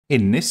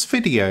In this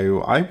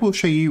video, I will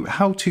show you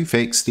how to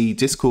fix the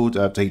Discord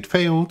update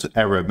failed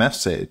error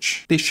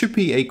message. This should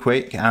be a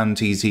quick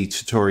and easy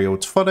tutorial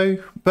to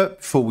follow, but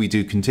before we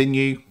do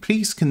continue,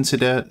 please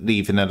consider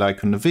leaving a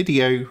like on the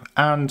video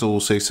and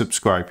also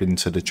subscribing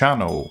to the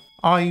channel.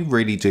 I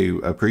really do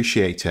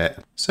appreciate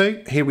it.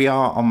 So here we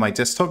are on my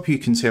desktop. You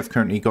can see I've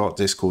currently got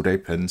Discord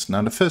opened.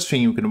 Now the first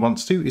thing you're going to want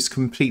to do is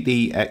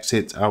completely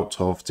exit out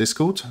of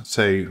Discord.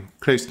 So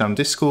close down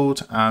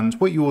Discord, and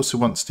what you also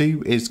want to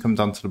do is come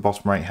down to the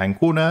bottom right hand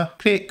corner,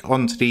 click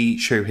onto the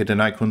show hidden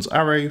icons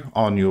arrow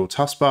on your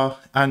taskbar,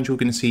 and you're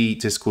going to see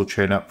Discord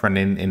showing up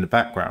running in the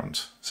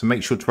background. So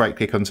make sure to right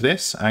click onto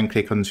this and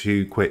click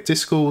onto quit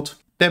Discord.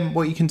 Then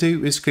what you can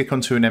do is click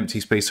onto an empty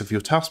space of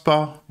your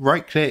taskbar,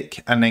 right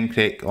click and then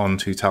click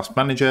onto Task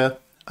Manager.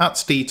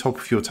 At the top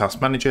of your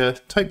Task Manager,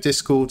 type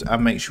Discord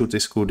and make sure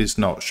Discord is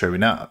not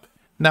showing up.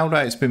 Now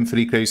that it's been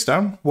fully closed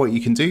down, what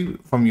you can do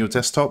from your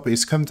desktop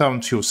is come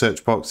down to your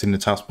search box in the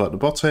taskbar at the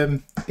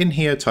bottom. In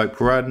here type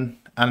run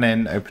and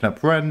then open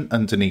up run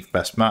underneath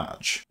best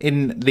match.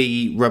 In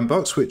the run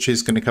box, which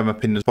is going to come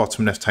up in the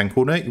bottom left hand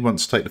corner, you want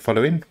to type the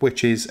following,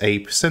 which is a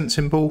 %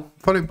 symbol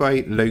followed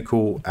by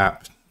local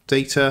app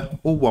data,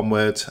 all one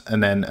word,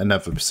 and then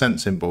another %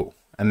 symbol,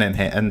 and then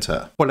hit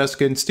enter. What that's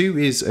going to do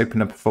is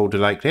open up a folder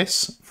like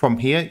this. From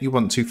here, you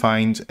want to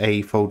find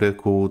a folder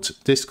called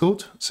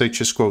Discord. So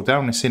just scroll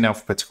down, it's in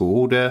alphabetical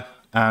order,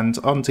 and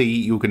on D,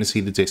 you're going to see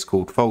the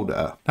Discord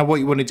folder. Now what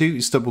you want to do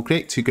is double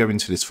click to go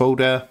into this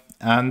folder.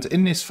 And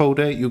in this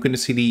folder, you're going to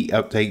see the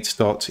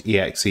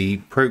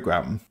update.exe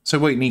program. So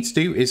what you need to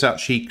do is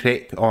actually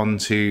click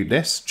onto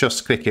this,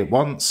 just click it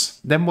once.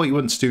 Then what you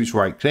want to do is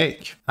right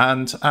click,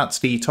 and at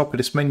the top of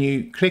this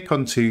menu, click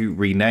onto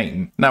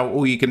rename. Now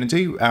all you're going to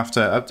do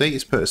after update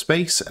is put a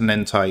space and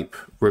then type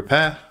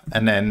repair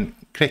and then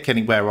click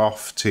anywhere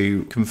off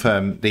to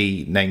confirm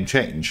the name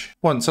change.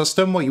 Once that's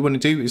done, what you want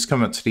to do is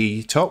come up to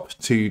the top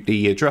to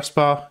the address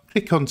bar,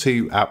 click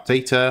onto app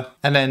data,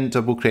 and then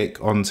double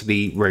click onto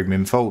the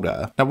roaming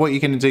folder. Now what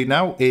you're going to do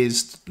now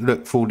is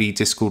look for the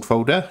Discord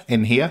folder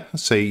in here.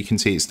 So you can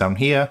see it's down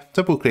here.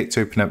 Double click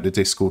to open up the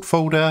Discord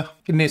folder.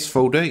 In this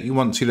folder, you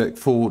want to look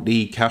for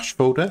the cache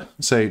folder.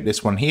 So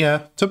this one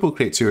here, double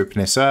click to open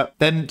this up,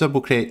 then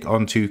double click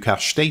onto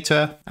cache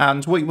data.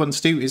 And what you want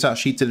to do is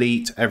actually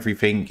delete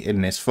everything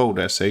in this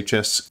folder. So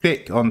just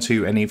click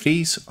onto any of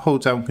these,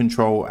 hold down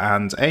Control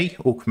and A,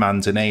 or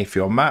Command and A if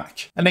you're on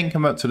Mac, and then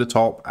come up to the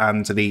top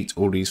and delete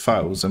all these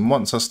files. And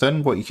once that's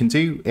done, what you can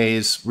do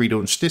is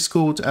relaunch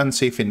Discord and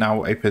see if it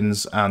now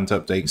opens and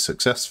updates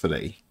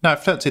successfully. Now,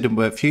 if that didn't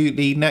work for you,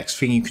 the next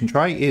thing you can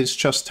try is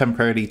just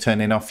temporarily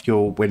turning off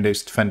your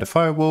Windows Defender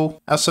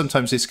firewall, as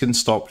sometimes this can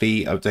stop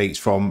the updates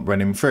from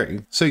running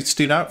through. So to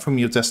do that, from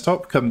your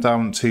desktop, come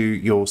down to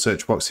your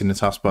search box in the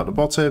taskbar at the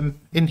bottom.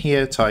 In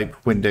here, type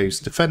Windows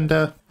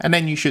Defender, and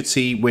then you should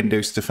see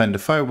Windows Defender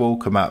Firewall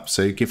come up.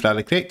 So give that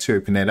a click to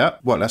open it up.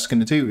 What that's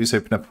going to do is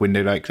open up a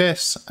window like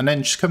this, and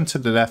then just come to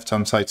the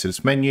left-hand side to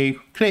this menu,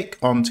 click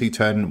on to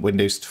turn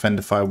Windows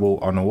Defender Firewall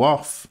on or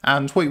off.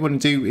 And what you want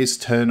to do is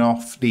turn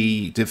off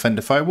the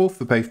Defender Firewall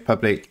for both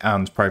public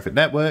and private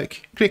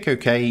network. Click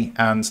OK,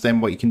 and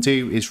then what you can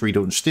do is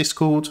relaunch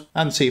Discord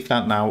and see if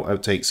that now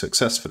updates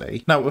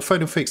successfully. Now, the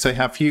final fix I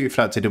have for you, if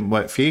that didn't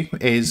work for you,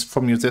 is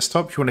from your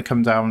desktop, you want to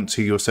come down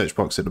to your search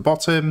box at the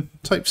bottom,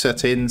 type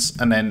settings,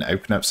 and then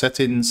open up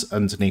settings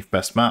underneath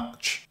best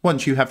match.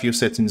 Once you have your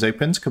settings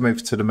opened, come over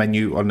to the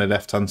menu on the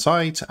left hand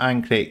side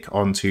and click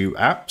onto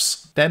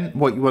apps. Then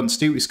what you want to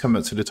do is come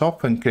up to the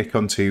top and click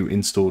onto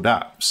installed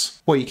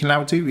apps. What you can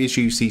now do is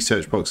use the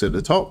search box at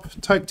the top,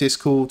 type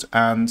Discord,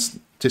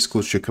 and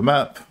Discord should come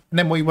up. And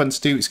then what you want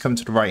to do is come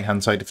to the right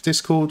hand side of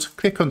Discord,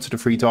 click onto the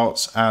three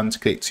dots and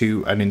click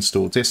to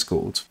uninstall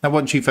Discord. Now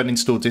once you've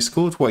uninstalled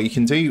Discord, what you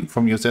can do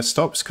from your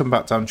desktop is come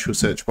back down to your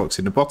search box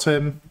in the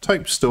bottom,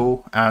 type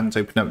store and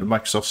open up the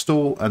Microsoft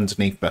Store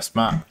underneath best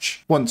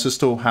match. Once the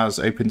store has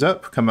opened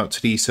up, come up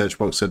to the search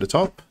box at the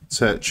top,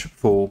 search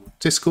for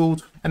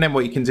Discord, and then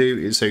what you can do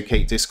is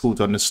locate Discord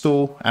on the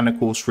store and of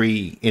course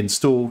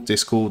reinstall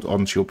Discord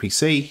onto your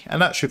PC,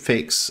 and that should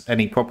fix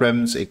any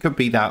problems. It could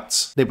be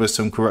that there were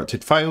some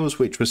corrupted files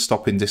which was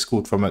stopping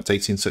Discord from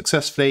updating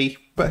successfully,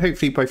 but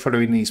hopefully by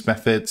following these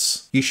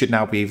methods you should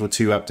now be able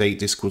to update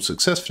Discord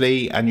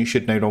successfully and you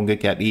should no longer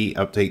get the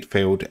update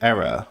failed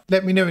error.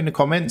 Let me know in the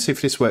comments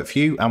if this worked for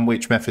you and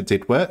which method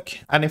did work,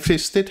 and if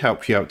this did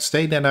help you out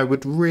today, then I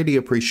would really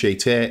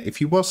appreciate it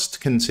if you was to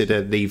consider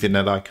leaving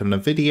a like on the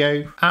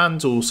video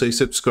and also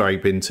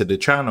subscribing to the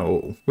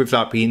channel. With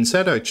that being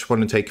said, I just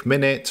want to take a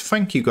minute to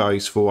thank you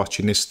guys for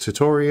watching this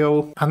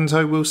tutorial, and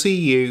I will see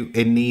you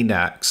in the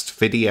next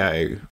video.